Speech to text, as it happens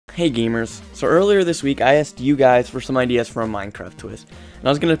Hey gamers, so earlier this week I asked you guys for some ideas for a Minecraft twist, and I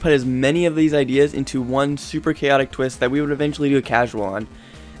was going to put as many of these ideas into one super chaotic twist that we would eventually do a casual on.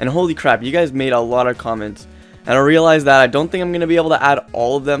 And holy crap, you guys made a lot of comments, and I realized that I don't think I'm going to be able to add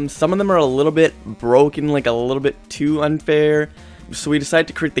all of them. Some of them are a little bit broken, like a little bit too unfair, so we decided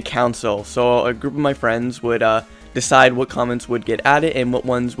to create the council, so a group of my friends would decide what comments would get added and what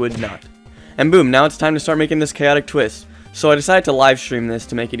ones would not. And boom, now it's time to start making this chaotic twist. So I decided to live stream this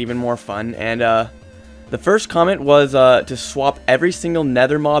to make it even more fun, and the first comment was to swap every single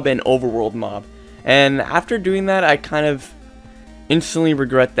nether mob and overworld mob. And after doing that, I kind of instantly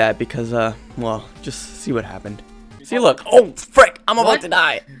regret that because, well, just see what happened. See, look. Oh, frick! I'm about to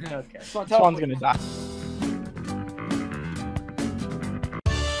die. Okay. Swan's gonna die.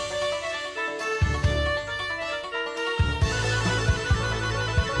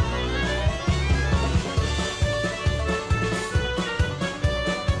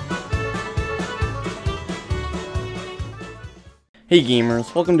 Hey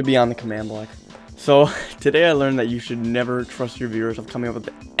gamers, welcome to Beyond the Command Block. So, today I learned that you should never trust your viewers of coming up with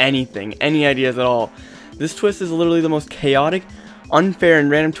anything, any ideas at all. This twist is literally the most chaotic, unfair, and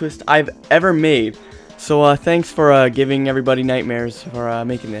random twist I've ever made. So, thanks for giving everybody nightmares for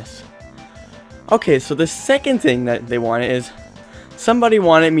making this. Okay, so the second thing that they wanted is, somebody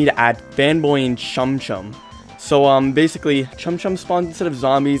wanted me to add Fanboy and Chum Chum. So, basically, Chum Chum spawns instead of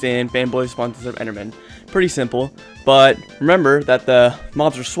zombies, and Fanboy spawns instead of Endermen. Pretty simple, but remember that the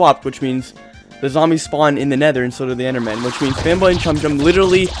mobs are swapped, which means the zombies spawn in the nether and so do the endermen, which means Fanboy and Chum Chum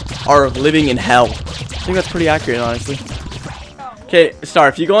literally are living in hell. I think that's pretty accurate, honestly. Okay, Star,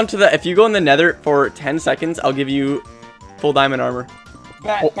 if you go in the nether for 10 seconds, I'll give you full diamond armor.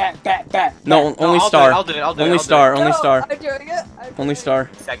 No, only Star. Only Star. Only Star.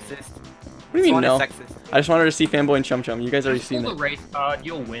 Sexist. What do you mean no? I just wanted to see Fanboy and Chum Chum. You guys already seen it.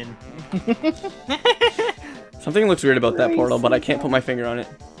 You'll win. Something looks weird about that portal, but I can't put my finger on it.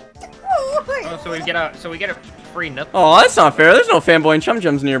 Oh, so we get a free nothing. Oh, that's not fair. There's no Fanboy and Chum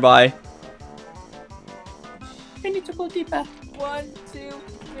Chums nearby. I need to go deeper. 1, 2,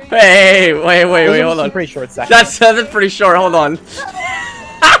 3. Hey, wait, hold on. Pretty short second. That's pretty short. Hold on.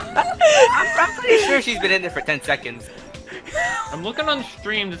 I'm pretty sure she's been in there for 10 seconds. I'm looking on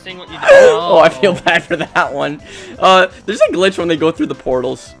stream to see what you do. Oh, I feel bad for that one. There's a glitch when they go through the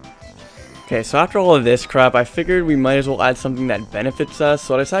portals. Okay, so after all of this crap, I figured we might as well add something that benefits us.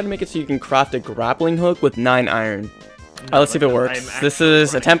 So I decided to make it so you can craft a grappling hook with 9 iron. Let's see if it works. This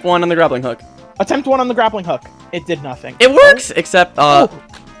is attempt 1 on the grappling hook. Attempt 1 on the grappling hook. It did nothing. It works, except it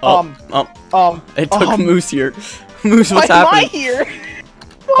took Moose here. Moose, what's happening? Why am I here?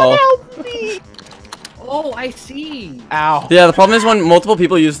 What help me? Oh, I see. Ow. Yeah, the problem is when multiple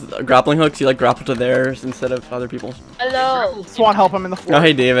people use grappling hooks, you like grapple to theirs instead of other people's. Hello. Swan, help him in the floor. Oh,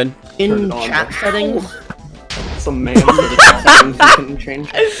 hey, David. In chat settings, some man in the chat settings you can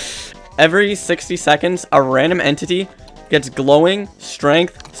change. Every 60 seconds, a random entity gets glowing,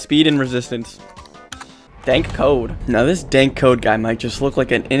 strength, speed, and resistance. Dank code. Now this dank code guy might just look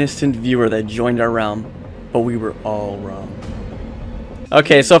like an innocent viewer that joined our realm, but we were all wrong.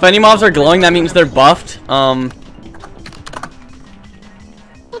 Okay, so if any mobs are glowing, that means they're buffed. Oh,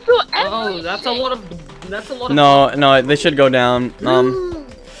 that's a lot of. No, they should go down.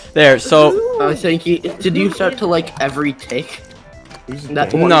 There. So. I was thinking, did you start to like every tick?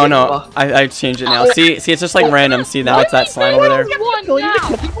 No. I changed it now. See, it's just like random. See, now it's that slime over there.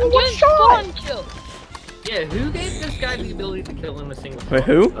 Yeah, who gave this guy the ability to kill in a single shot? Wait,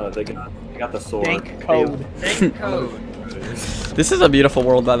 who? They got the sword. Dank code. Dank code. This is a beautiful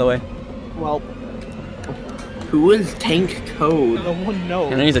world, by the way. Well, who is Tank Code? no one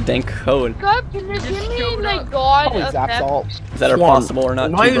knows. I know he's a dank code. God, can you give me like God Probably of Zap's all. Is that Swan, possible or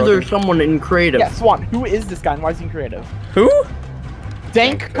not? Why is there someone in creative? Yeah, Swan, who is this guy and why is he in creative? Who?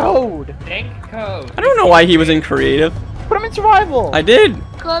 Dank Code. Dank code. I don't know why he was in creative. Put him in survival. I did.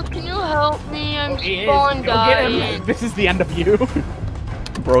 God, can you help me? I'm He is. spawn Go get him. dying. This is the end of you.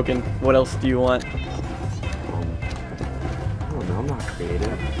 Broken. What else do you want? Oh no, I'm not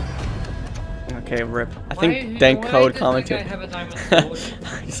creative. Okay, rip. I think dank code commented.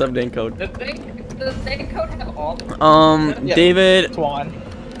 Sub dank code. Does dank code have all? Yeah. David. Swan.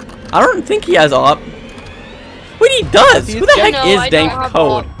 I don't think he has op. Wait, he does. Who the heck No, is I dank don't have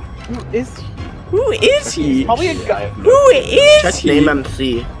code? Who is he? Who is he? Probably a guy. Who is Check he? name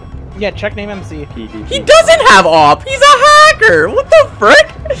MC. Yeah, check name MC. He doesn't have op. He's a hacker. What the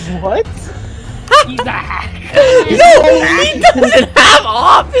frick? What? He's a hacker. No, he doesn't have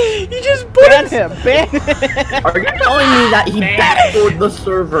op. He just put Ban him. Ban him. Are you telling me that he backdoored the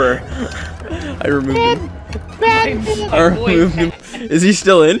server? I removed him. I removed him. Is he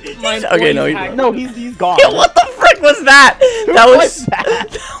still in? Okay, no, he's not. No, he's gone. Yeah, what the frick was that? That was.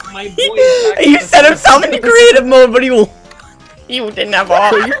 My boy He set himself into creative mode, but he didn't have So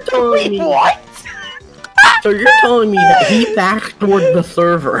off. you're telling me What? So you're telling me that he backdoored the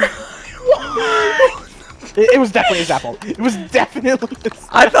server? It was definitely a Zapple. It was definitely.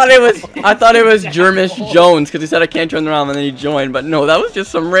 I thought it was Jermish Jones because he said I can't join the realm and then he joined, but no, that was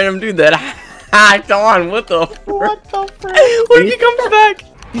just some random dude that hacked on. What the frick? What the frick? What if he comes back?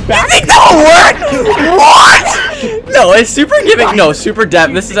 He's back. You think that will work? What? No, it's super giving. No, super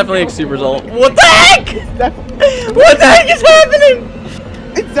depth. This is definitely a super result. What the heck? What the heck is happening?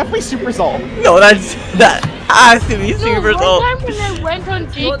 It's definitely Super Soul. No, that has to be super result. One time when I went on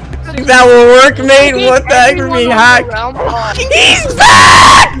Jake, That will work, mate. What the heck? We're being hacked. He's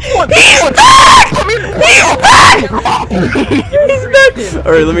back! He's back! He's back!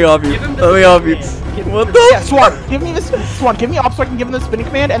 Alright, let me off you. Let me off you. What the? Yeah, Swan, give me this. Swan, give me up so I can give him the spinning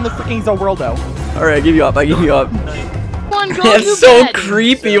command and the freaking Zelworldo. Alright, I give you up. I give you up. One go to It's so bed.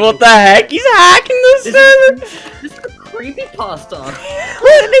 creepy. What the heck? He's hacking the server. This is a creepypasta.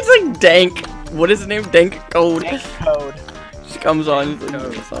 It's like Dank. What is his name? Dank Code. Code. Just comes on. He's like,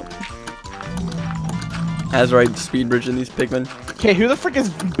 what's up? Azrite speed bridging these pigmen. Okay, who the frick is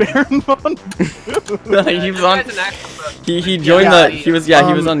Baron Von? He was on. He joined Yeah, he was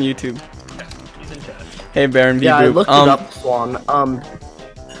on YouTube. Hey Baron V Yeah, I group. looked it up, Swan.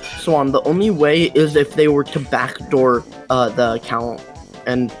 Swan, the only way is if they were to backdoor the account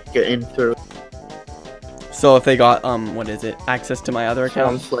and get in through So if they got what is it? Access to my other Swan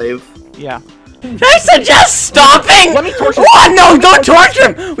account. Slave. Yeah. I suggest stopping! Let me torture What? No, don't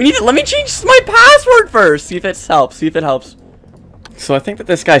torture him! We need to let me change my password first. See if it helps. See if it helps. So I think that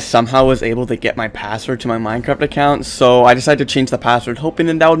this guy somehow was able to get my password to my Minecraft account, so I decided to change the password, hoping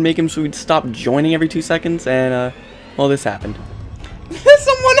that would make him so he'd stop joining every 2 seconds, and well, this happened.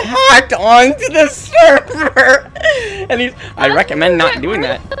 Someone hacked onto the server! And I recommend not doing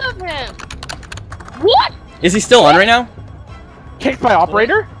that. What? Is he still on right now? Kicked by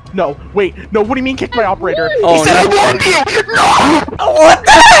operator? No. Wait. No. What do you mean kicked by operator? Oh no! What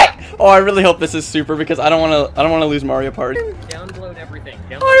the heck? Oh, I really hope this is super because I don't want to lose Mario Party. Download everything.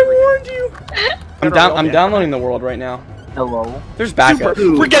 I warned you. I'm downloading the world right now. Hello. There's backup.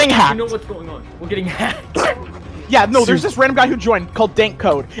 Super. We're getting You hacked. know what's going on. We're getting hacked. Yeah, no, there's this random guy who joined called Dank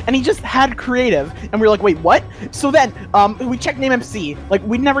Code, and he just had creative, and we were like, wait, what? So then, we checked name MC, like,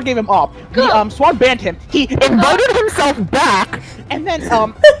 we never gave him up. We, Swan banned him, he invited himself back, and then,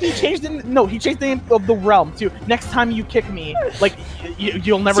 he changed the name of the realm to, next time you kick me, like,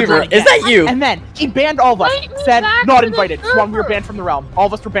 you'll never Super, join again. is that you? And then, he banned all of us, Invite me said, back not to the invited, Swan, we were server. banned from the realm. All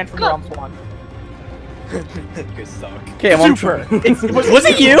of us were banned from the realm, Swan. Okay, I'm on. Super. Was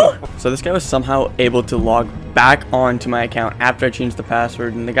it you? So this guy was somehow able to log back onto my account after I changed the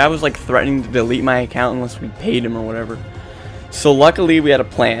password, and the guy was like threatening to delete my account unless we paid him or whatever. So luckily we had a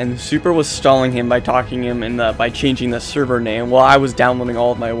plan. Super was stalling him by talking him by changing the server name while I was downloading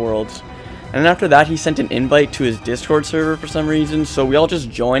all of my worlds. And then after that he sent an invite to his Discord server for some reason, so we all just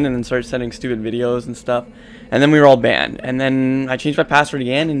joined and then started sending stupid videos and stuff. And then we were all banned. And then I changed my password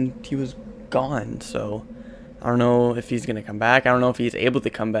again and he was gone, so I don't know if he's gonna come back. I don't know if he's able to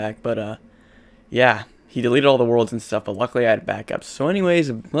come back, but yeah, he deleted all the worlds and stuff, but luckily I had backups. So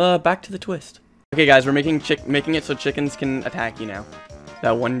anyways, back to the twist. Okay guys, we're making it so chickens can attack you now.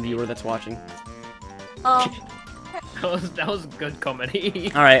 That one viewer that's watching. That was good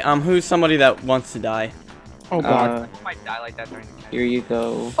comedy. Alright, who's somebody that wants to die? Oh god. Might die like that during the Here you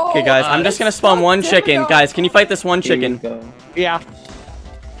go. Okay guys, I'm just gonna spawn one chicken. Guys, can you fight this one Here you chicken? go. Yeah.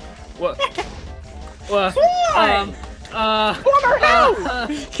 What? What?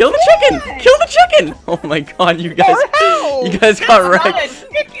 Kill the chicken! Kill the chicken! Oh my god, you guys got wrecked.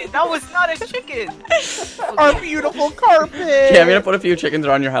 That was not a chicken. Our beautiful carpet! Okay, I'm gonna put a few chickens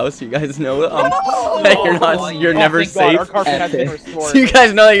around your house so you guys know that you're never Thank God, our safe. carpet has been So restored. you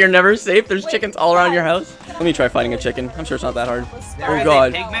guys know that you're never safe? There's chickens all around your house. Let me try fighting a chicken. I'm sure it's not that hard. Oh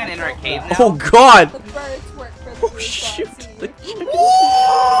god. Pigman in our cave now. Oh god! The birds work for Oh the shoot! The vaccine.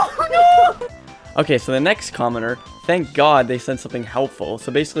 chicken. Okay, so the next commenter, thank God they said something helpful. So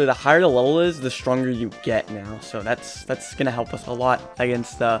basically, the higher the level is, the stronger you get now. So that's gonna help us a lot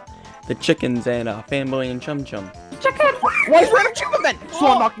against the chickens and Fanboy and Chum Chum. Why is random Chimmerman?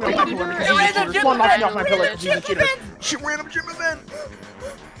 Swan knocked me off my pillar because he's a cheater. Swan knocked me off my pillar because he's a cheater. Random Chimmerman!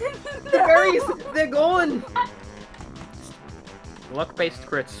 The berries, they're gone. Luck-based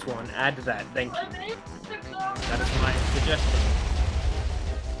crits, Swan. Add that. Thank you. That is my suggestion.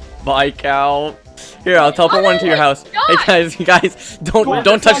 Bye, cow. Here, I'll teleport one to your house. Hey guys,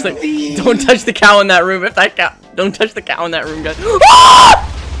 don't touch the cow in that room. If that cow, don't touch the cow in that room, guys.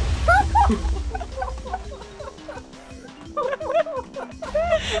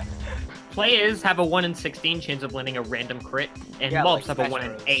 Players have a 1 in 16 chance of landing a random crit, and Yeah, mobs like have a 1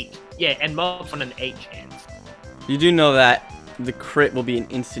 in Smash 8. Yeah, and mobs 1 in 8 chance. You do know that the crit will be an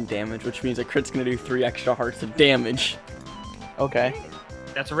instant damage, which means a crit's gonna do 3 extra hearts of damage. Okay.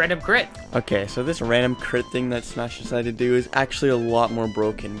 That's a random crit. Okay, so this random crit thing that Smash decided to do is actually a lot more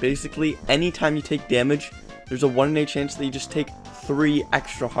broken. Basically, anytime you take damage, there's a 1 in 8 chance that you just take 3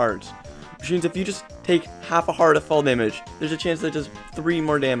 extra hearts. Which means if you just take half a heart of fall damage, there's a chance that does 3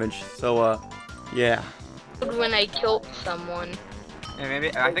 more damage. So, yeah. When I killed someone. Yeah,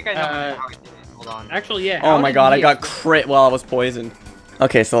 maybe I think I know how he did it. Hold on. Actually, yeah. Oh how my did god, I he- got crit while I was poisoned.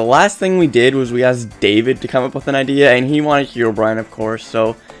 Okay, so the last thing we did was we asked David to come up with an idea, and he wanted Herobrine, of course.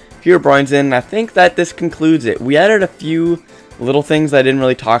 So, Herobrine's in, and I think that this concludes it. We added a few little things that I didn't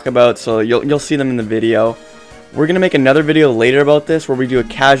really talk about, so you'll see them in the video. We're gonna make another video later about this, where we do a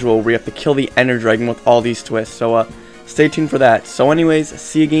casual, where we have to kill the Ender Dragon with all these twists. So, stay tuned for that. So anyways,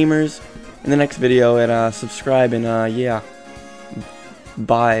 see you gamers in the next video, and subscribe, and yeah.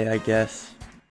 Bye, I guess.